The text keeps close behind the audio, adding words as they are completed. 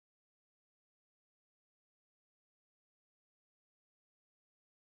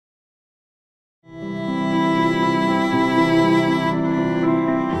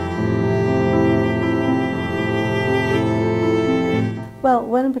Well,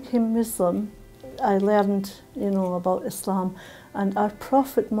 when I became Muslim, I learned, about Islam, and our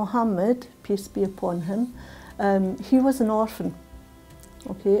Prophet Muhammad, peace be upon him, he was an orphan,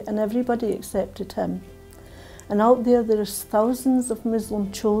 okay, and everybody accepted him. And out there's thousands of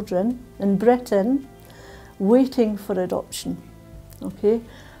Muslim children in Britain waiting for adoption, okay,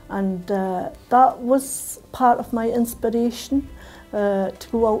 and that was part of my inspiration to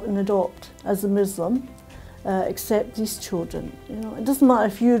go out and adopt as a Muslim. Accept these children. It doesn't matter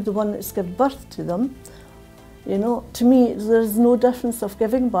if you're the one that's given birth to them. To me, there's no difference of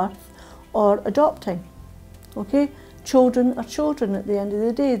giving birth or adopting. Okay, children are children at the end of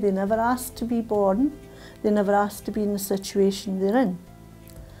the day. They never asked to be born. They never asked to be in the situation they're in.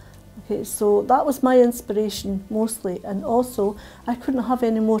 Okay, so that was my inspiration mostly, and also I couldn't have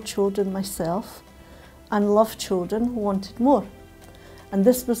any more children myself, and loved children, wanted more. And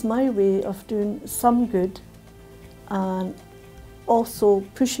this was my way of doing some good and also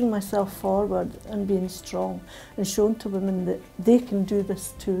pushing myself forward and being strong and showing to women that they can do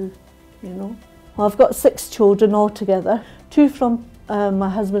this too, Well, I've got 6 children altogether, 2 from my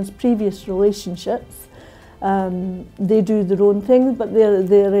husband's previous relationships. They do their own thing, but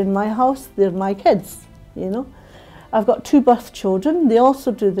they're in my house, they're my kids, I've got 2 birth children, they also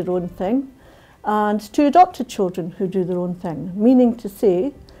do their own thing, and 2 adopted children who do their own thing, meaning to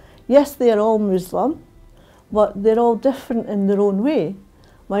say, yes, they are all Muslim, but they're all different in their own way.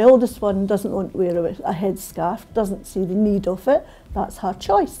 My oldest one doesn't want to wear a headscarf, doesn't see the need of it, that's her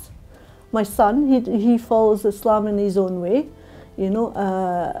choice. My son, he follows Islam in his own way,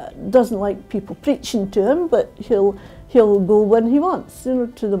 doesn't like people preaching to him, but he'll go when he wants, to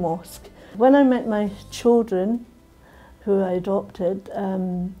the mosque. When I met my children, who I adopted,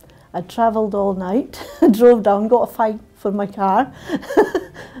 I travelled all night, drove down, got a fine for my car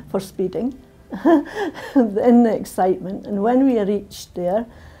for speeding in the excitement. And when we reached there,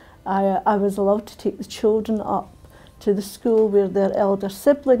 I was allowed to take the children up to the school where their elder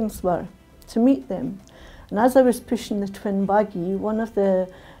siblings were to meet them. And as I was pushing the twin buggy, one of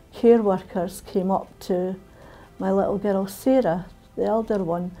the care workers came up to my little girl Sarah, the elder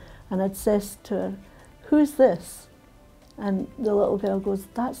one, and had says to her, "Who's this?" And the little girl goes,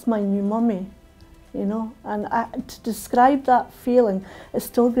 "That's my new mummy," And to describe that feeling, it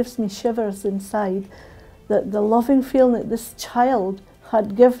still gives me shivers inside. That the loving feeling that this child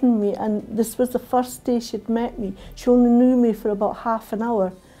had given me, and this was the first day she'd met me. She only knew me for about half an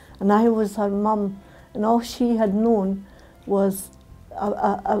hour, and I was her mum, and all she had known was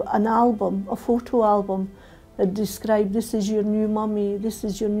an album, a photo album that described, this is your new mummy, this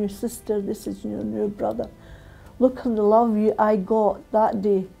is your new sister, this is your new brother. Look at the love I got that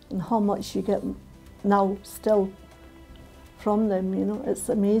day and how much you get now still from them, It's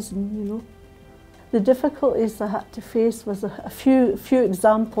amazing, The difficulties I had to face was a few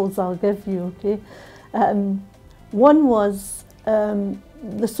examples I'll give you, okay? One was,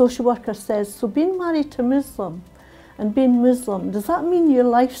 the social worker says, so being married to a Muslim and being Muslim, does that mean your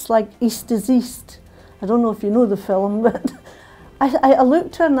life's like East is East? I don't know if you know the film, but I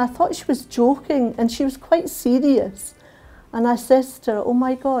looked at her and I thought she was joking, and she was quite serious. And I says to her, oh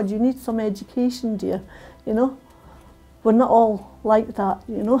my God, you need some education, dear, We're not all like that,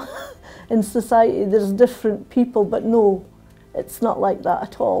 In society there's different people, but no, it's not like that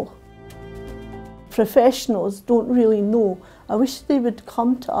at all. Professionals don't really know. I wish they would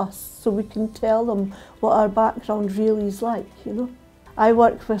come to us so we can tell them what our background really is like, I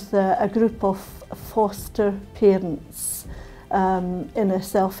work with a group of foster parents in a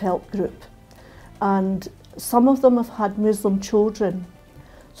self-help group, and some of them have had Muslim children.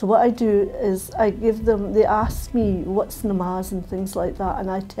 So what I do is I give them, they ask me what's namaz and things like that,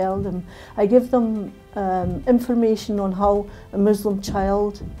 and I tell them. I give them information on how a Muslim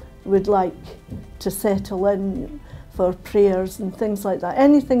child would like to settle in for prayers and things like that.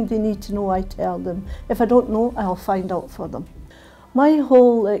 Anything they need to know, I tell them. If I don't know, I'll find out for them. My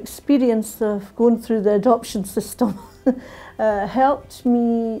whole experience of going through the adoption system helped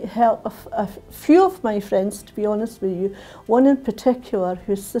me help a few of my friends, to be honest with you. One in particular,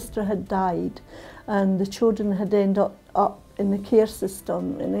 whose sister had died, and the children had ended up in the care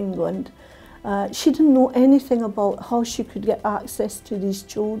system in England. She didn't know anything about how she could get access to these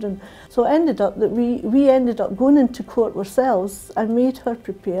children. So it ended up that we ended up going into court ourselves. I made her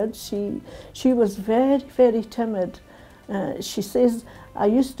prepared. She was very, very timid. She says, I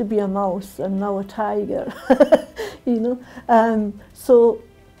used to be a mouse and now a tiger, So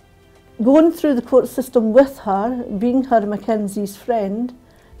going through the court system with her, being her Mackenzie's friend,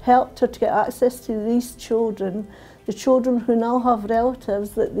 helped her to get access to these children, the children who now have relatives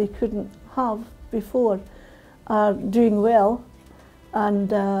that they couldn't have before, are doing well. and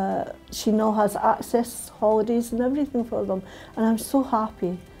she now has access holidays and everything for them, and I'm so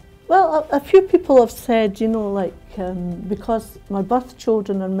happy. Well, a few people have said, you know, like, because my birth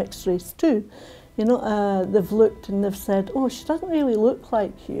children are mixed race too, you know, they've looked and they've said, oh, she doesn't really look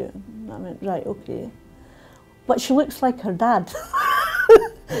like you. And I went, right, okay. But she looks like her dad.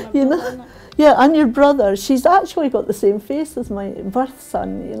 You know? Yeah, and your brother. She's actually got the same face as my birth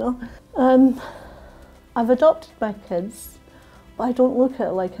son, you know. I've adopted my kids, but I don't look at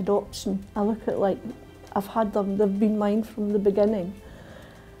it like adoption. I look at it like I've had them, they've been mine from the beginning.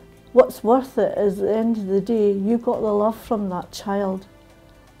 What's worth it is, at the end of the day, you got the love from that child.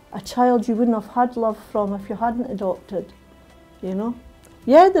 A child you wouldn't have had love from if you hadn't adopted, you know.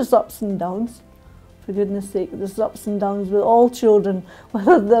 Yeah, there's ups and downs, for goodness sake, there's ups and downs with all children,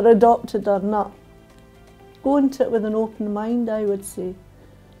 whether they're adopted or not. Go into it with an open mind, I would say,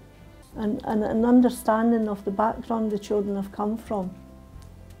 and an understanding of the background the children have come from.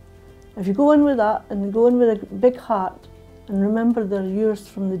 If you go in with that, and go in with a big heart, and remember they're yours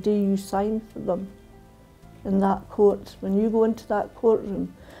from the day you sign for them in that court. When you go into that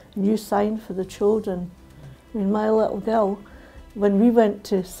courtroom and you sign for the children. I mean, my little girl, when we went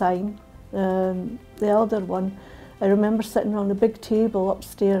to sign, the elder one, I remember sitting around a big table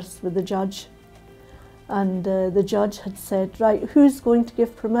upstairs with the judge, and the judge had said, right, who's going to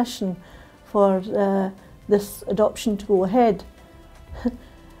give permission for this adoption to go ahead?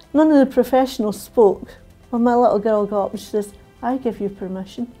 None of the professionals spoke. When my little girl got up and she says, I give you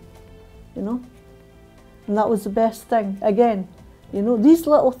permission, you know. And that was the best thing. Again, you know, these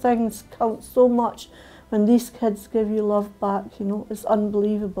little things count so much when these kids give you love back, you know. It's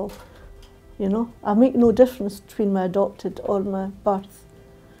unbelievable, you know. I make no difference between my adopted or my birth,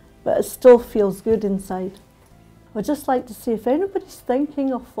 but it still feels good inside. I'd just like to say, if anybody's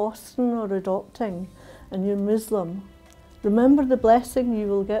thinking of fostering or adopting and you're Muslim, remember the blessing you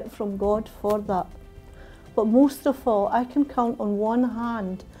will get from God for that. But most of all, I can count on one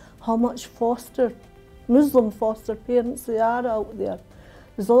hand how much Muslim foster parents there are out there.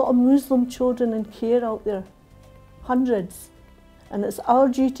 There's a lot of Muslim children in care out there, hundreds. And it's our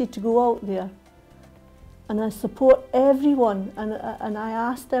duty to go out there. And I support everyone, and I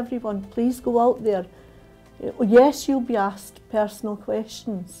asked everyone, please go out there. Yes, you'll be asked personal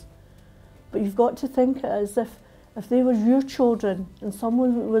questions, but you've got to think it as if they were your children and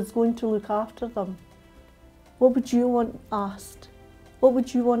someone was going to look after them. What would you want asked? What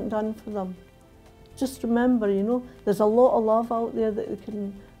would you want done for them? Just remember, you know, there's a lot of love out there that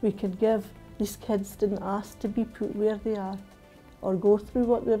we can give. These kids didn't ask to be put where they are or go through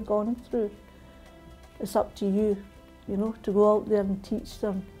what they've gone through. It's up to you, you know, to go out there and teach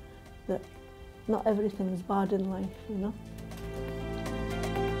them that not everything is bad in life, you know.